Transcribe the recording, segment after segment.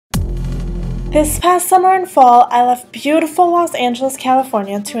This past summer and fall, I left beautiful Los Angeles,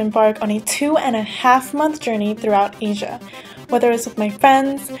 California to embark on a 2.5-month journey throughout Asia. Whether it's with my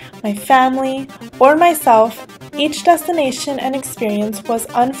friends, my family, or myself, each destination and experience was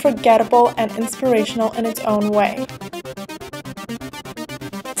unforgettable and inspirational in its own way.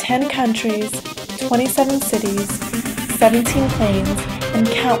 10 countries, 27 cities, 17 planes, and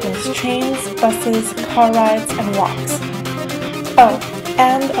countless trains, buses, car rides, and walks. Oh,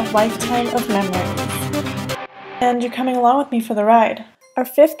 and a lifetime of memories. And you're coming along with me for the ride. Our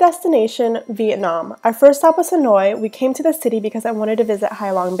fifth destination, Vietnam. Our first stop was Hanoi. We came to the city because I wanted to visit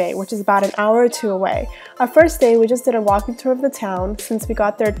Hai Long Bay, which is about an hour or two away. Our first day, we just did a walking tour of the town. Since we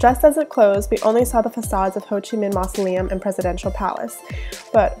got there just as it closed, we only saw the facades of Ho Chi Minh Mausoleum and Presidential Palace.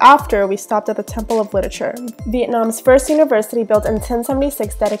 But after, we stopped at the Temple of Literature, Vietnam's first university built in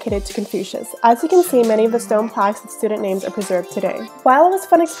 1076 dedicated to Confucius. As you can see, many of the stone plaques with student names are preserved today. While it was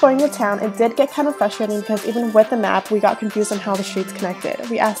fun exploring the town, it did get kind of frustrating because even with the map, we got confused on how the streets connected.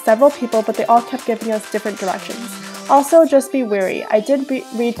 We asked several people, but they all kept giving us different directions. Also, just be wary. I did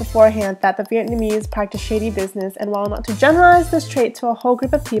read beforehand that the Vietnamese practice shady business, and while not to generalize this trait to a whole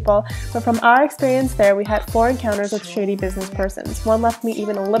group of people, but from our experience there, we had 4 encounters with shady business persons. One left me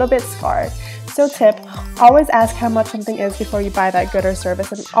even a little bit scarred. So tip, always ask how much something is before you buy that good or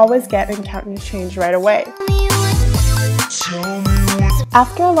service, and always get an accountant change right away.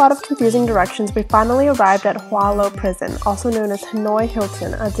 After a lot of confusing directions, we finally arrived at Hoa Lo Prison, also known as Hanoi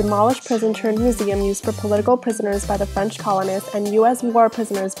Hilton, a demolished prison turned museum used for political prisoners by the French colonists and U.S. war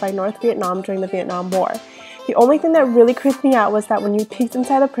prisoners by North Vietnam during the Vietnam War. The only thing that really creeped me out was that when you peeked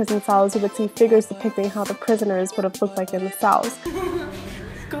inside the prison cells, you would see figures depicting how the prisoners would have looked like in the cells.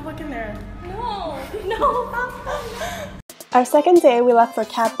 Go look in there. No. Our second day, we left for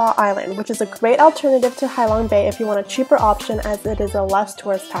Cat Ba Island, which is a great alternative to Hai Long Bay if you want a cheaper option as it is a less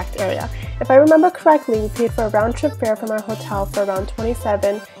tourist-packed area. If I remember correctly, we paid for a round-trip fare from our hotel for around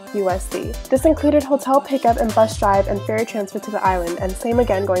 $27 USD. This included hotel pickup and bus drive and ferry transfer to the island, and same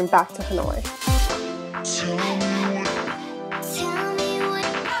again going back to Hanoi.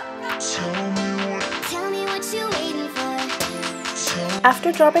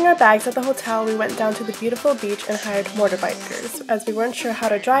 After dropping our bags at the hotel, we went down to the beautiful beach and hired motorbikers. As we weren't sure how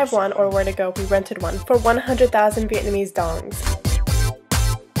to drive one or where to go, we rented one for 100,000 Vietnamese dongs.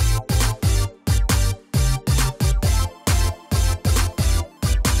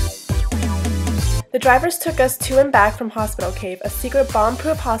 The drivers took us to and back from Hospital Cave, a secret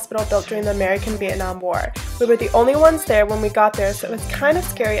bomb-proof hospital built during the American-Vietnam War. We were the only ones there when we got there, so it was kind of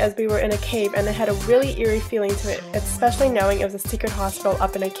scary as we were in a cave and it had a really eerie feeling to it, especially knowing it was a secret hospital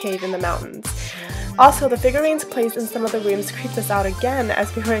up in a cave in the mountains. Also, the figurines placed in some of the rooms creeped us out again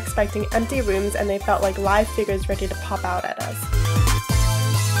as we were expecting empty rooms and they felt like live figures ready to pop out at us.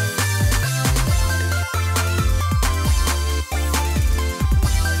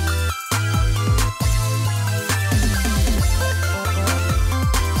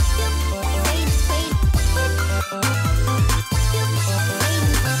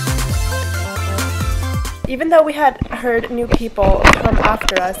 Even though we had heard new people come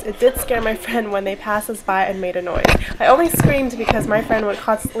after us, it did scare my friend when they passed us by and made a noise. I only screamed because my friend would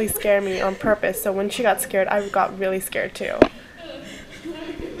constantly scare me on purpose, so when she got scared, I got really scared too.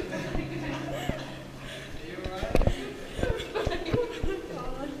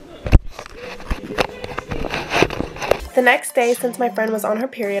 The next day, since my friend was on her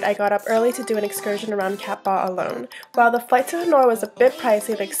period, I got up early to do an excursion around Cat Ba alone. While the flight to Hanoi was a bit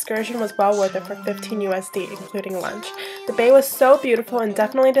pricey, the excursion was well worth it for 15 USD, including lunch. The bay was so beautiful and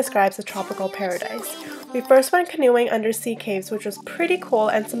definitely describes a tropical paradise. We first went canoeing under sea caves, which was pretty cool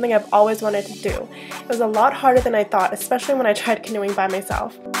and something I've always wanted to do. It was a lot harder than I thought, especially when I tried canoeing by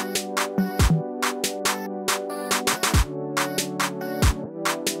myself.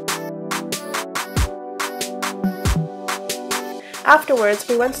 Afterwards,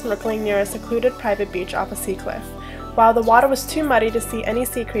 we went snorkeling near a secluded private beach off a sea cliff. While the water was too muddy to see any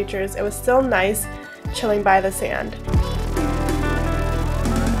sea creatures, it was still nice chilling by the sand.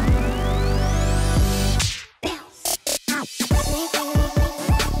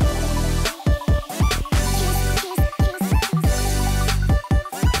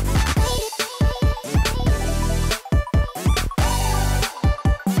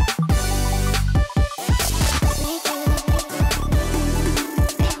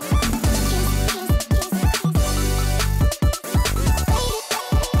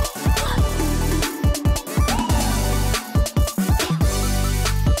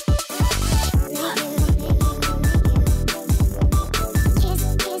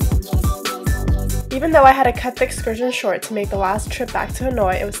 Even though I had to cut the excursion short to make the last trip back to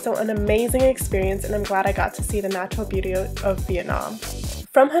Hanoi, it was still an amazing experience, and I'm glad I got to see the natural beauty of Vietnam.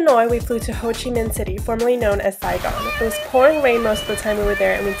 From Hanoi, we flew to Ho Chi Minh City, formerly known as Saigon. It was pouring rain most of the time we were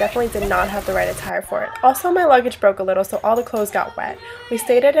there, and we definitely did not have the right attire for it. Also, my luggage broke a little, so all the clothes got wet. We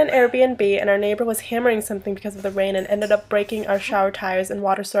stayed at an Airbnb, and our neighbor was hammering something because of the rain and ended up breaking our shower tires, and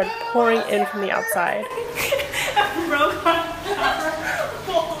water started pouring in from the outside.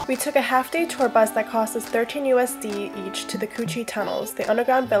 We took a half-day tour bus that cost us $13 USD each to the Cu Chi tunnels, the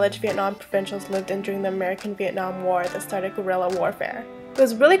underground village Vietnam provincials lived in during the American-Vietnam War that started guerrilla warfare. It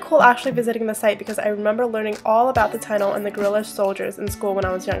was really cool actually visiting the site because I remember learning all about the tunnel and the guerrilla soldiers in school when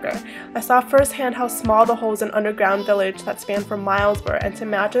I was younger. I saw firsthand how small the holes in underground village that spanned for miles were, and to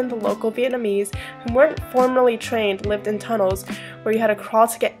imagine the local Vietnamese who weren't formally trained lived in tunnels where you had to crawl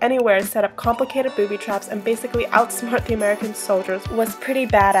to get anywhere, set up complicated booby traps, and basically outsmart the American soldiers was pretty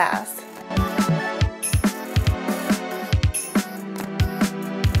badass.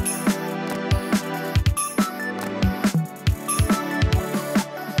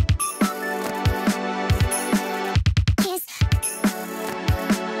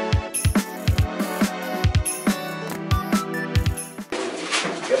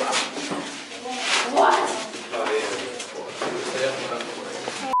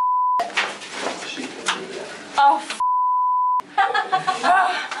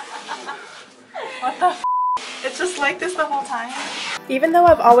 It's just like this the whole time. Even though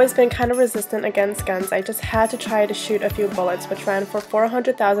I've always been kind of resistant against guns, I just had to try to shoot a few bullets, which ran for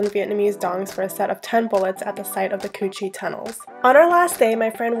 400,000 Vietnamese dongs for a set of 10 bullets at the site of the Cu Chi tunnels. On our last day, my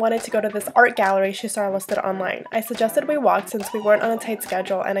friend wanted to go to this art gallery she saw listed online. I suggested we walk since we weren't on a tight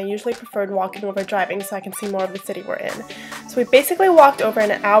schedule, and I usually preferred walking over driving so I can see more of the city we're in. So we basically walked over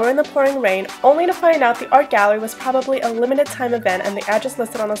in an hour in the pouring rain, only to find out the art gallery was probably a limited time event and the address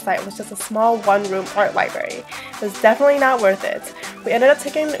listed on the site was just a small one-room art library. It was definitely not worth it. We ended up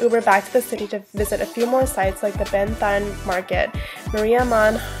taking an Uber back to the city to visit a few more sites like the Thanh Market,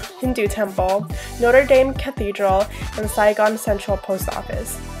 Mariamman Hindu Temple, Notre Cathedral, and Saigon Central Post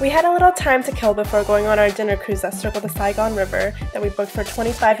Office. We had a little time to kill before going on our dinner cruise that circled the Saigon River that we booked for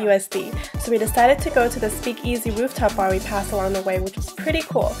 25 USD, so we decided to go to the Speakeasy rooftop bar we passed along the way, which was pretty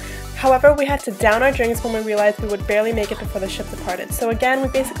cool. However, we had to down our drinks when we realized we would barely make it before the ship departed. So again, we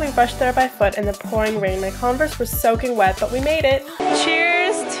basically rushed there by foot in the pouring rain. My Converse were soaking wet, but we made it.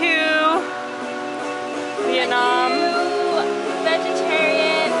 Cheers to Vietnam.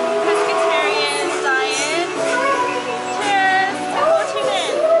 Vegetarian, pescatarian diet. Cheers to Ho Chi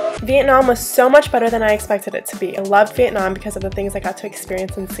Minh. Vietnam was so much better than I expected it to be. I loved Vietnam because of the things I got to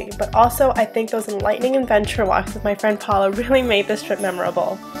experience and see, but also I think those enlightening adventure walks with my friend Paula really made this trip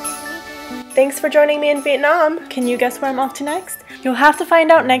memorable. Thanks for joining me in Vietnam! Can you guess where I'm off to next? You'll have to find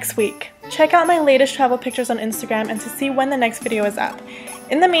out next week. Check out my latest travel pictures on Instagram and to see when the next video is up.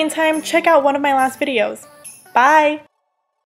 In the meantime, check out one of my last videos. Bye!